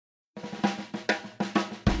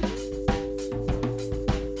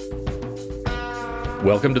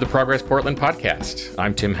Welcome to the Progress Portland podcast.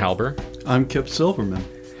 I'm Tim Halber. I'm Kip Silverman.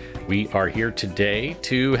 We are here today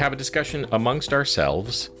to have a discussion amongst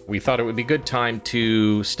ourselves. We thought it would be a good time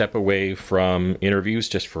to step away from interviews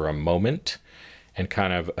just for a moment and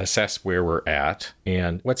kind of assess where we're at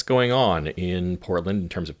and what's going on in Portland in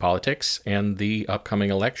terms of politics and the upcoming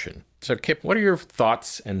election. So, Kip, what are your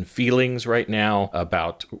thoughts and feelings right now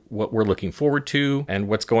about what we're looking forward to and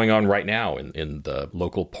what's going on right now in the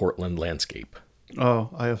local Portland landscape? Oh,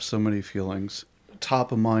 I have so many feelings.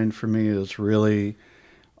 Top of mind for me is really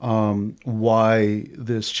why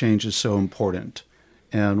this change is so important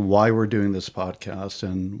and why we're doing this podcast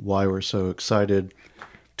and why we're so excited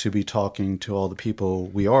to be talking to all the people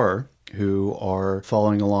we are who are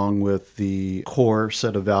following along with the core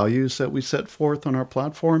set of values that we set forth on our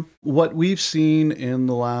platform. What we've seen in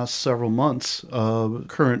the last several months of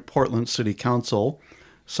current Portland City Council,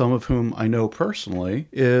 some of whom I know personally,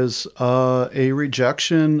 is a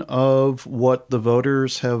rejection of what the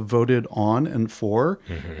voters have voted on and for,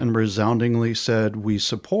 and resoundingly said we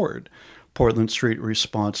support. Portland Street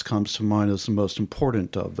response comes to mind as the most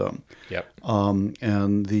important of them. Yep.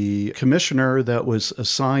 And the commissioner that was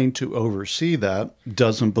assigned to oversee that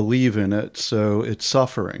doesn't believe in it, so it's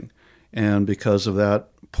suffering. And because of that,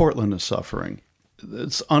 Portland is suffering.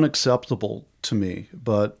 It's unacceptable to me,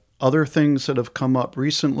 but other things that have come up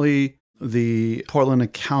recently, the Portland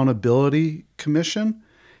Accountability Commission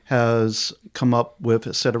has come up with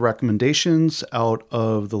a set of recommendations out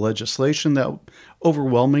of the legislation that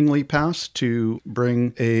overwhelmingly passed to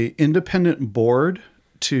bring an independent board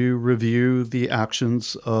to review the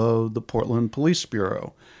actions of the Portland Police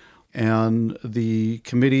Bureau. And the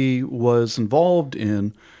committee was involved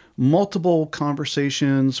in multiple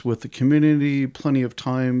conversations with the community, plenty of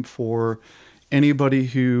time for anybody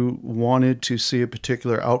who wanted to see a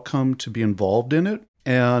particular outcome to be involved in it.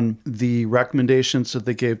 And the recommendations that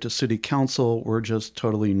they gave to City Council were just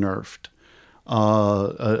totally nerfed.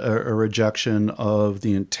 A rejection of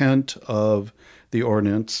the intent of the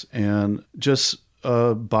ordinance and just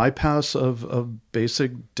a bypass of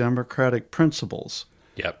basic democratic principles.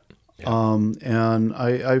 Yep. And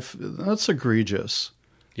that's egregious.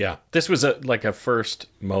 Yeah. This was a first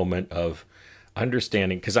moment of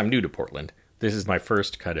understanding, because I'm new to Portland. This is my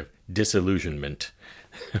first kind of disillusionment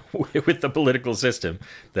with the political system,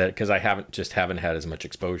 that because I haven't had as much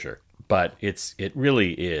exposure. But it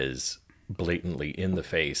really is blatantly in the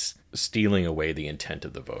face, stealing away the intent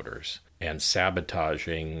of the voters and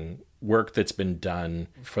sabotaging work that's been done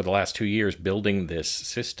for the last 2 years, building this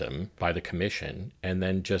system by the commission, and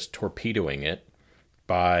then just torpedoing it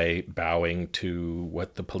by bowing to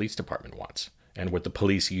what the police department wants and what the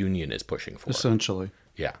police union is pushing for. Essentially.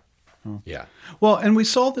 Yeah. Oh. Yeah. Well, and we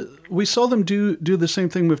saw them do the same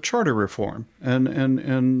thing with charter reform.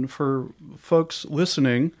 And for folks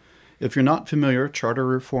listening, if you're not familiar, charter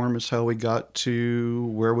reform is how we got to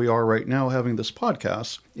where we are right now having this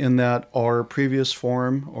podcast, in that our previous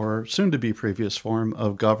form, or soon-to-be previous form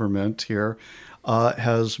of government here,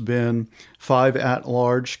 has been 5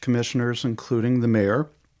 at-large commissioners, including the mayor,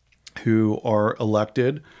 who are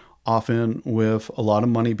elected, often with a lot of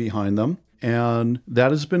money behind them. And that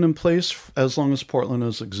has been in place as long as Portland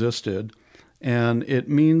has existed. And it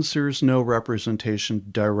means there's no representation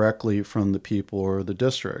directly from the people or the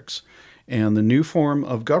districts. And the new form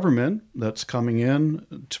of government that's coming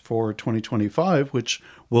in for 2025, which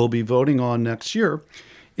we'll be voting on next year,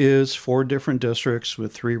 is 4 different districts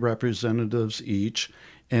with 3 representatives each.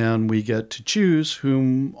 And we get to choose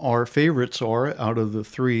whom our favorites are out of the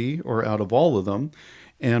 3 or out of all of them,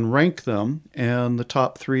 and rank them, and the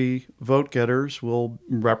top 3 vote getters will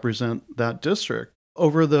represent that district.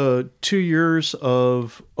 Over the 2 years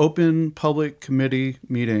of open public committee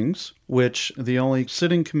meetings, which the only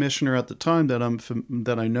sitting commissioner at the time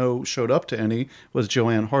that I know showed up to any was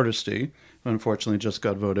Joanne Hardesty, who unfortunately just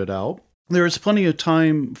got voted out. There was plenty of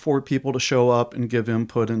time for people to show up and give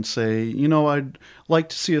input and say, I'd like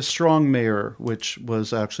to see a strong mayor, which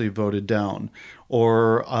was actually voted down.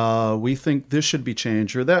 Or we think this should be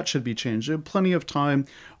changed or that should be changed. There was plenty of time,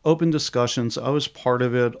 open discussions. I was part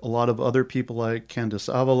of it. A lot of other people like Candace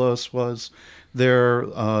Avalos was there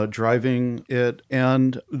driving it.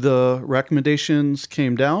 And the recommendations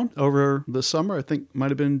came down over the summer. I think it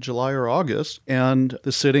might have been July or August. And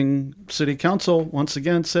the sitting city council once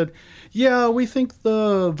again said, yeah, we think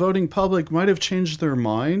the voting public might have changed their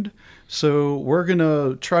mind. So we're going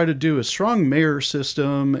to try to do a strong mayor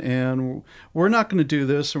system, and we're not going to do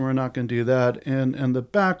this and we're not going to do that. And the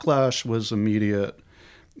backlash was immediate,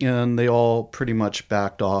 and they all pretty much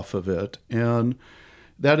backed off of it. And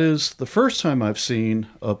That is the first time I've seen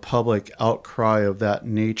a public outcry of that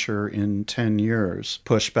nature in 10 years,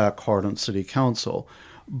 push back hard on city council.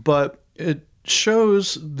 But it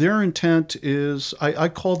shows their intent is, I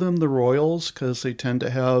call them the royals because they tend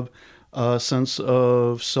to have a sense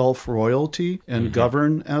of self-royalty and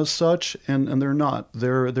govern as such, and they're not.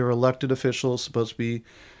 They're elected officials supposed to be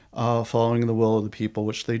following the will of the people,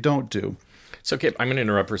 which they don't do. So, Kip, I'm going to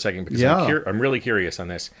interrupt for a second because I'm really curious on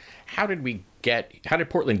this. How did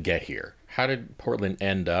Portland get here? How did Portland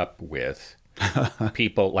end up with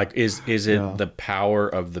people like? Is it the power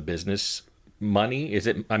of the business money? Is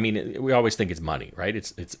it? I mean, we always think it's money, right?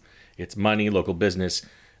 It's money, local business,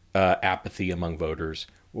 apathy among voters.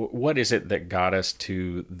 What is it that got us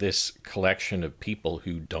to this collection of people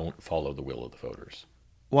who don't follow the will of the voters?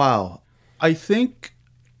 Wow, I think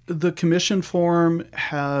the commission form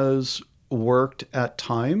has worked at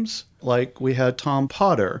times. Like we had Tom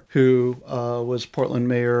Potter, who was Portland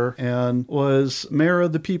mayor and was mayor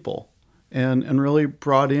of the people, and really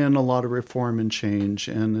brought in a lot of reform and change,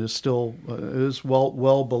 and is still is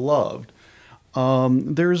well beloved.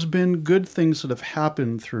 There's been good things that have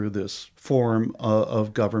happened through this form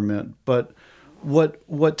of government, but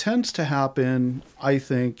what tends to happen, I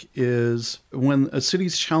think, is when a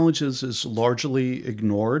city's challenges is largely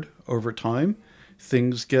ignored over time,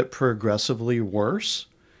 things get progressively worse,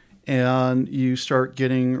 and you start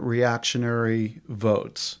getting reactionary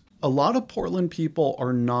votes. A lot of Portland people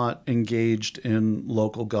are not engaged in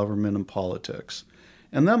local government and politics.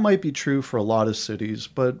 And that might be true for a lot of cities,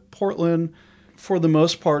 but Portland, for the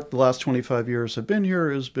most part, the last 25 years I've been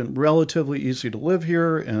here, has been relatively easy to live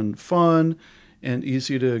here and fun and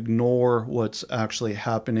easy to ignore what's actually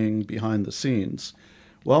happening behind the scenes.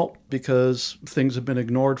 Well, because things have been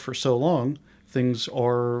ignored for so long, things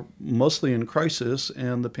are mostly in crisis,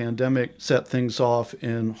 and the pandemic set things off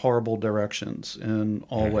in horrible directions in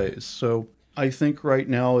all ways. So I think right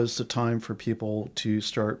now is the time for people to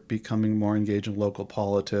start becoming more engaged in local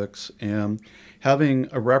politics, and having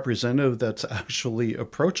a representative that's actually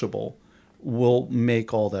approachable will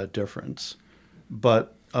make all that difference.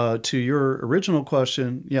 But to your original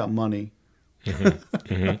question, money.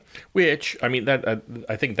 Which, I mean, that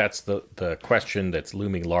I think that's the question that's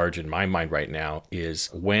looming large in my mind right now is,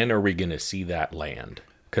 when are we going to see that land?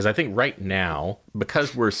 Because I think right now,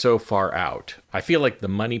 because we're so far out, I feel like the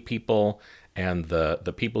money people and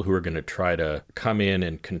the people who are going to try to come in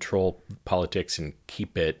and control politics and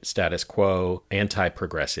keep it status quo,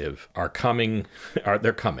 anti-progressive,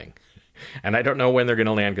 they're coming. And I don't know when they're going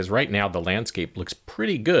to land, because right now the landscape looks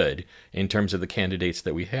pretty good in terms of the candidates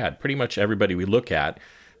that we had. Pretty much everybody we look at,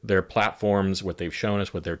 their platforms, what they've shown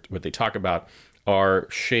us, what they talk about, are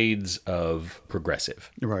shades of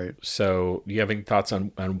progressive. Right. So do you have any thoughts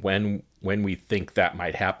on when we think that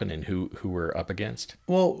might happen and who we're up against?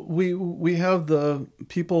 Well, we have the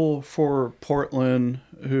people for Portland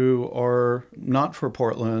who are not for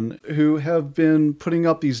Portland, who have been putting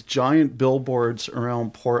up these giant billboards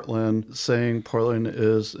around Portland saying Portland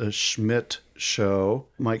is a Schmidt show.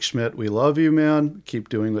 Mike Schmidt, we love you, man. Keep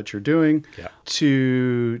doing what you're doing. Yeah.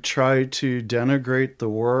 To try to denigrate the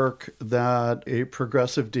work that a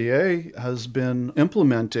progressive DA has been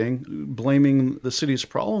implementing, blaming the city's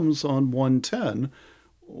problems on 110.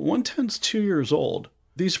 110's 2 years old.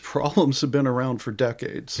 These problems have been around for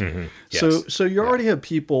decades. Mm-hmm. Yes. So you already have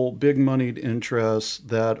people, big moneyed interests,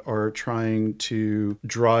 that are trying to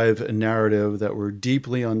drive a narrative that we're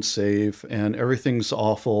deeply unsafe and everything's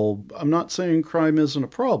awful. I'm not saying crime isn't a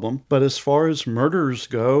problem, but as far as murders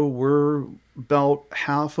go, we're about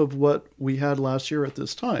half of what we had last year at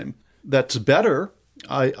this time. That's better.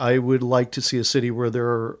 I would like to see a city where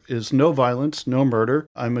there is no violence, no murder.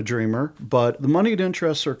 I'm a dreamer. But the moneyed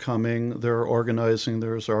interests are coming. They're organizing.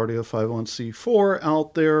 There's already a 501c4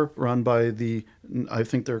 out there run by I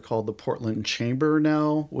think they're called the Portland Chamber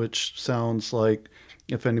now, which sounds like,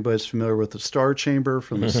 if anybody's familiar with the Star Chamber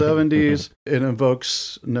from the 70s, it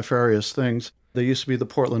invokes nefarious things. They used to be the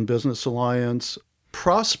Portland Business Alliance.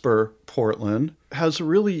 Prosper Portland has a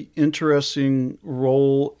really interesting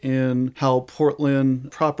role in how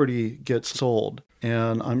Portland property gets sold,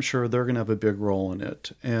 and I'm sure they're going to have a big role in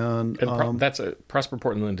it. And Prosper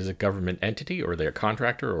Portland is a government entity, or they're a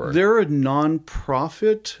contractor, or they're a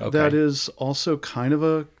nonprofit that is also kind of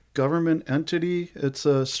a government entity. It's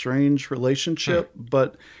a strange relationship,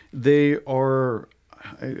 but they are,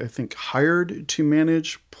 I think, hired to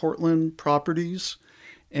manage Portland properties,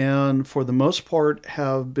 and for the most part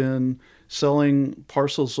have been selling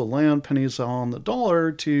parcels of land, pennies on the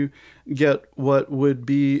dollar, to get what would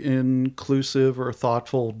be inclusive or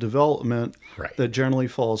thoughtful development that generally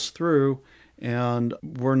falls through. And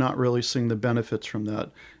we're not really seeing the benefits from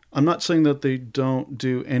that. I'm not saying that they don't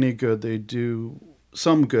do any good. They do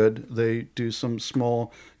some good. They do some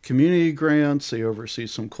small community grants. They oversee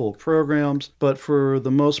some cool programs. But for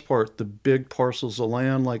the most part, the big parcels of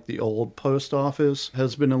land, like the old post office,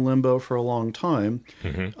 has been in limbo for a long time.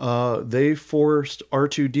 They forced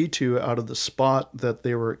R2D2 out of the spot that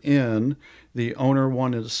they were in. The owner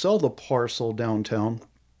wanted to sell the parcel downtown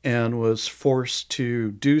and was forced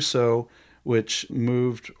to do so, which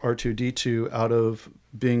moved R2D2 out of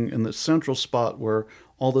being in the central spot where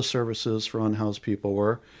all the services for unhoused people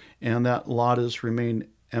were. And that lot has remained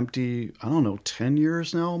empty, 10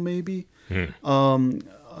 years now, maybe.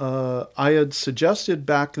 I had suggested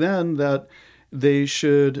back then that they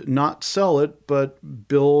should not sell it, but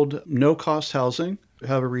build no-cost housing,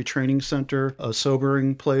 have a retraining center, a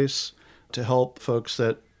sobering place to help folks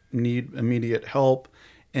that need immediate help,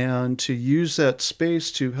 and to use that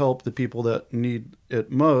space to help the people that need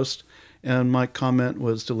it most. And my comment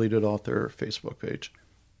was deleted off their Facebook page.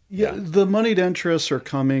 Yeah, the moneyed interests are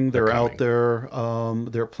coming. They're out there.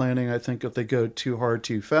 They're planning, I think, if they go too hard,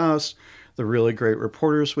 too fast. The really great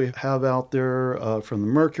reporters we have out there from the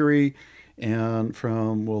Mercury and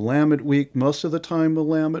from Willamette Week. Most of the time,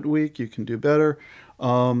 Willamette Week, you can do better.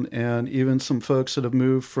 And even some folks that have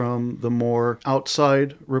moved from the more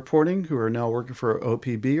outside reporting who are now working for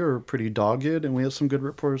OPB are pretty dogged. And we have some good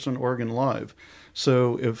reporters on Oregon Live.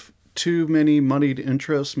 So if too many moneyed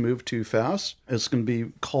interests move too fast, it's going to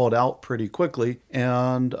be called out pretty quickly.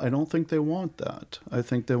 And I don't think they want that. I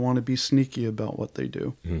think they want to be sneaky about what they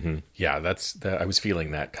do. Yeah, I was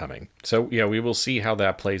feeling that coming. So, yeah, we will see how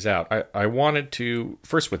that plays out. I wanted to,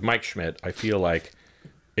 first with Mike Schmidt, I feel like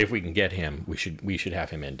if we can get him, we should have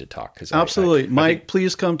him in to talk. Absolutely. Mike,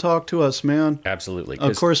 please come talk to us, man. Absolutely.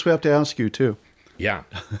 Of course, we have to ask you, too. Yeah.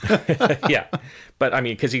 Yeah. But I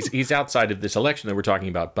mean, because he's outside of this election that we're talking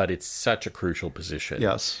about, but it's such a crucial position.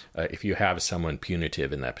 Yes. If you have someone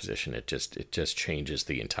punitive in that position, it just changes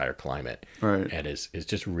the entire climate. Right. And is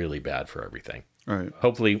just really bad for everything. Right.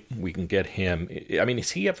 Hopefully we can get him. I mean,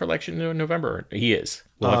 is he up for election in November? He is.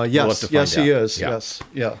 Yes, he is. Yeah. Yes.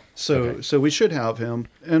 Yeah. So we should have him.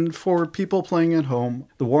 And for people playing at home,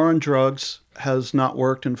 the war on drugs has not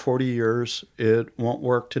worked in 40 years. It won't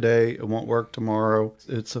work today. It won't work tomorrow.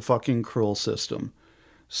 It's a fucking cruel system.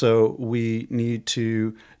 So we need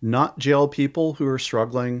to not jail people who are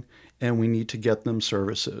struggling, and we need to get them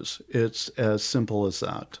services. It's as simple as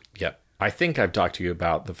that. Yep. I think I've talked to you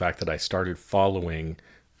about the fact that I started following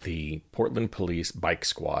the Portland Police Bike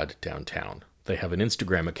Squad downtown. They have an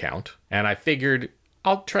Instagram account, and I figured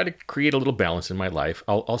I'll try to create a little balance in my life.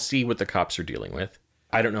 I'll see what the cops are dealing with.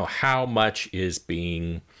 I don't know how much is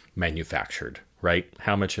being manufactured, right?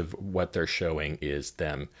 How much of what they're showing is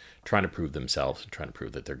them trying to prove themselves and trying to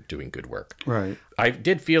prove that they're doing good work. Right. I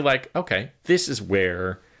did feel like, okay, this is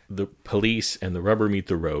where the police and the rubber meet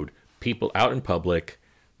the road. People out in public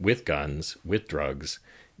with guns, with drugs,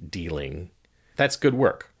 dealing. That's good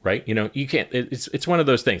work, right? You know, you can't, it's one of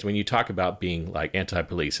those things when you talk about being like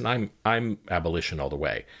anti-police, and I'm abolition all the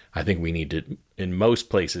way. I think we need to, in most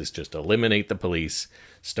places, just eliminate the police,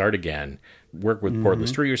 start again, work with Portland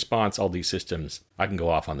Street Response, all these systems. I can go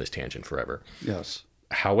off on this tangent forever. Yes.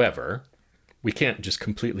 However, we can't just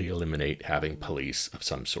completely eliminate having police of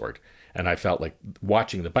some sort. And I felt like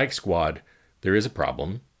watching the bike squad, there is a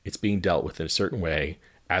problem. It's being dealt with in a certain way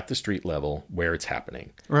at the street level where it's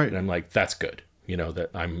happening. Right. And I'm like, that's good. You know, that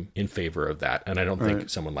I'm in favor of that. And I don't think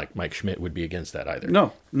someone like Mike Schmidt would be against that either.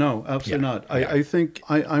 No, absolutely not. I think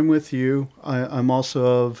I'm with you. I'm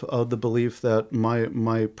also of the belief that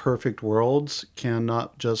my perfect worlds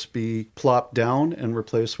cannot just be plopped down and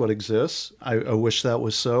replace what exists. I wish that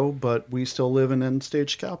was so, but we still live in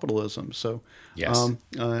end-stage capitalism. So, yes.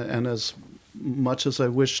 And as much as I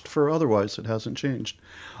wished for otherwise, it hasn't changed.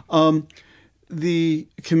 The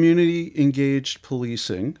community engaged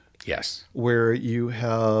policing. Yes. Where you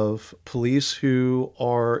have police who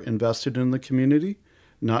are invested in the community,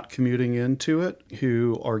 not commuting into it,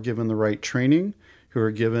 who are given the right training, who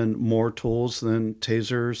are given more tools than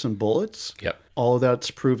tasers and bullets. Yep. All of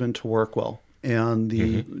that's proven to work well. And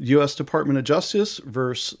the U.S. Department of Justice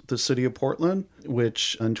versus the City of Portland,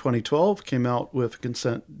 which in 2012 came out with a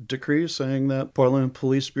consent decree saying that Portland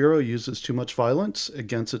Police Bureau uses too much violence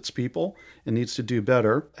against its people and needs to do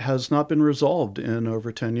better, has not been resolved in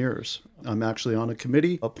over 10 years. I'm actually on a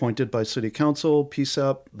committee appointed by City Council,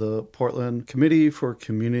 PSEP, the Portland Committee for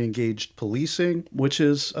Community Engaged Policing, which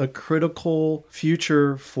is a critical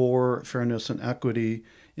future for fairness and equity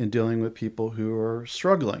in dealing with people who are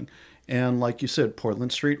struggling. And like you said,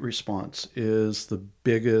 Portland Street Response is the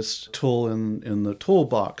biggest tool in the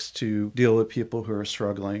toolbox to deal with people who are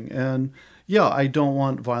struggling. And yeah, I don't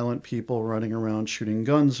want violent people running around shooting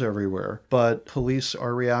guns everywhere, but police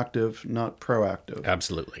are reactive, not proactive.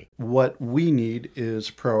 Absolutely. What we need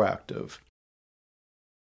is proactive.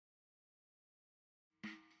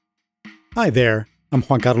 Hi there, I'm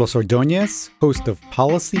Juan Carlos Ordóñez, host of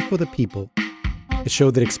Policy for the People, a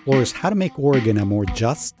show that explores how to make Oregon a more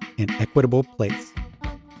just and equitable place.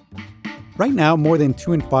 Right now, more than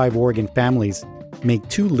 2 in 5 Oregon families make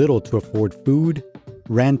too little to afford food,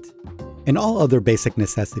 rent, and all other basic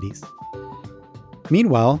necessities.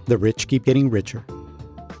 Meanwhile, the rich keep getting richer.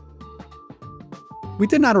 We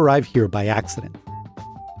did not arrive here by accident.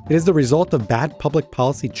 It is the result of bad public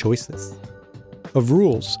policy choices, of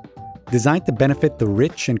rules designed to benefit the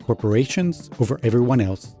rich and corporations over everyone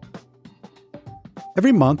else.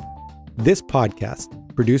 Every month, this podcast,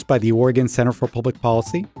 produced by the Oregon Center for Public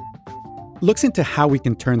Policy, looks into how we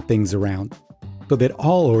can turn things around so that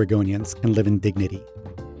all Oregonians can live in dignity.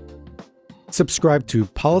 Subscribe to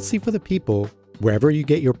Policy for the People wherever you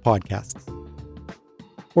get your podcasts.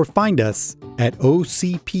 Or find us at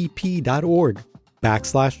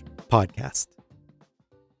ocpp.org/podcast.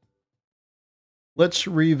 Let's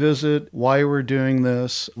revisit why we're doing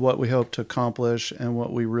this, what we hope to accomplish, and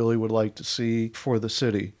what we really would like to see for the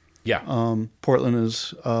city. Yeah. Portland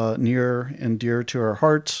is near and dear to our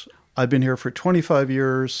hearts. I've been here for 25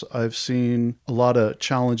 years. I've seen a lot of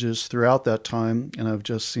challenges throughout that time, and I've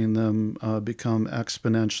just seen them become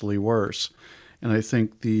exponentially worse. And I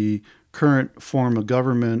think the current form of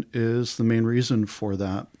government is the main reason for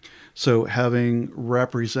that. So having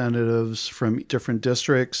representatives from different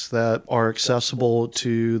districts that are accessible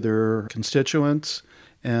to their constituents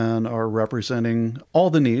and are representing all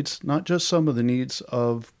the needs, not just some of the needs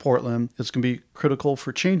of Portland, is going to be critical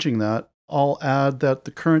for changing that. I'll add that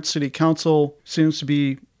the current city council seems to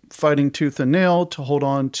be fighting tooth and nail to hold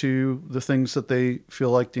on to the things that they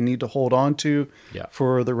feel like they need to hold on to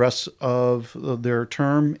for the rest of their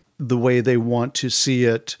term, the way they want to see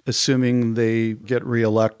it, assuming they get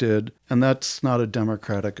reelected. And that's not a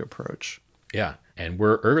democratic approach. Yeah. And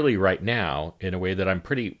we're early right now in a way that I'm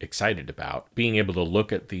pretty excited about, being able to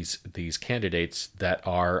look at these candidates that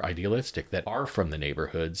are idealistic, that are from the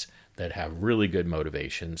neighborhoods, that have really good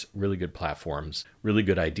motivations, really good platforms, really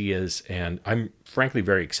good ideas. And I'm frankly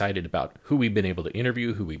very excited about who we've been able to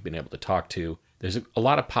interview, who we've been able to talk to. There's a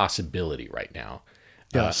lot of possibility right now.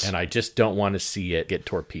 Yes. And I just don't want to see it get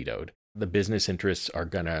torpedoed. The business interests are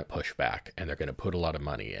going to push back, and they're going to put a lot of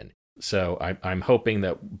money in. So I'm hoping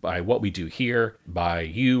that by what we do here, by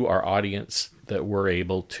you, our audience, that we're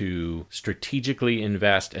able to strategically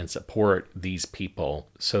invest and support these people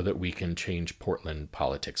so that we can change Portland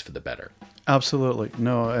politics for the better. Absolutely.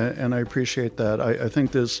 No, and I appreciate that. I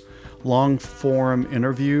think this long form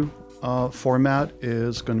interview format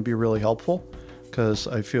is going to be really helpful, because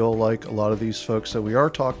I feel like a lot of these folks that we are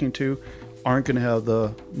talking to aren't going to have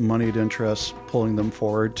the moneyed interests pulling them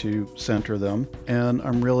forward to center them. And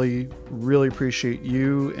I'm really appreciate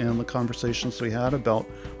you and the conversations we had about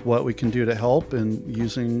what we can do to help, and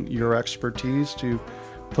using your expertise to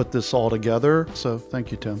put this all together. So thank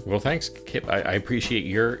you, Tim. Well, thanks, Kip. I appreciate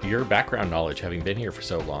your background knowledge, having been here for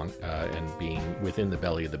so long and being within the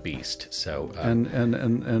belly of the beast. So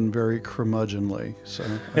and very curmudgeonly. So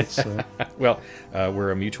that's, well,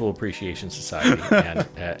 we're a mutual appreciation society,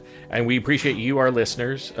 and we appreciate you, our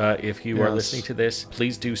listeners. If you are listening to this,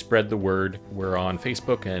 please do spread the word. We're on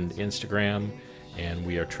Facebook and Instagram, and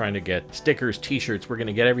we are trying to get stickers, t-shirts. We're going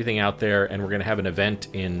to get everything out there, and we're going to have an event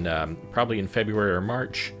in probably in February or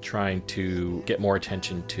March, trying to get more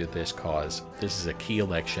attention to this cause. This is a key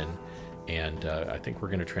election, and I think we're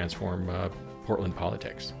going to transform Portland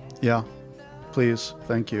politics. Yeah, please.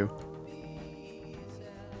 Thank you.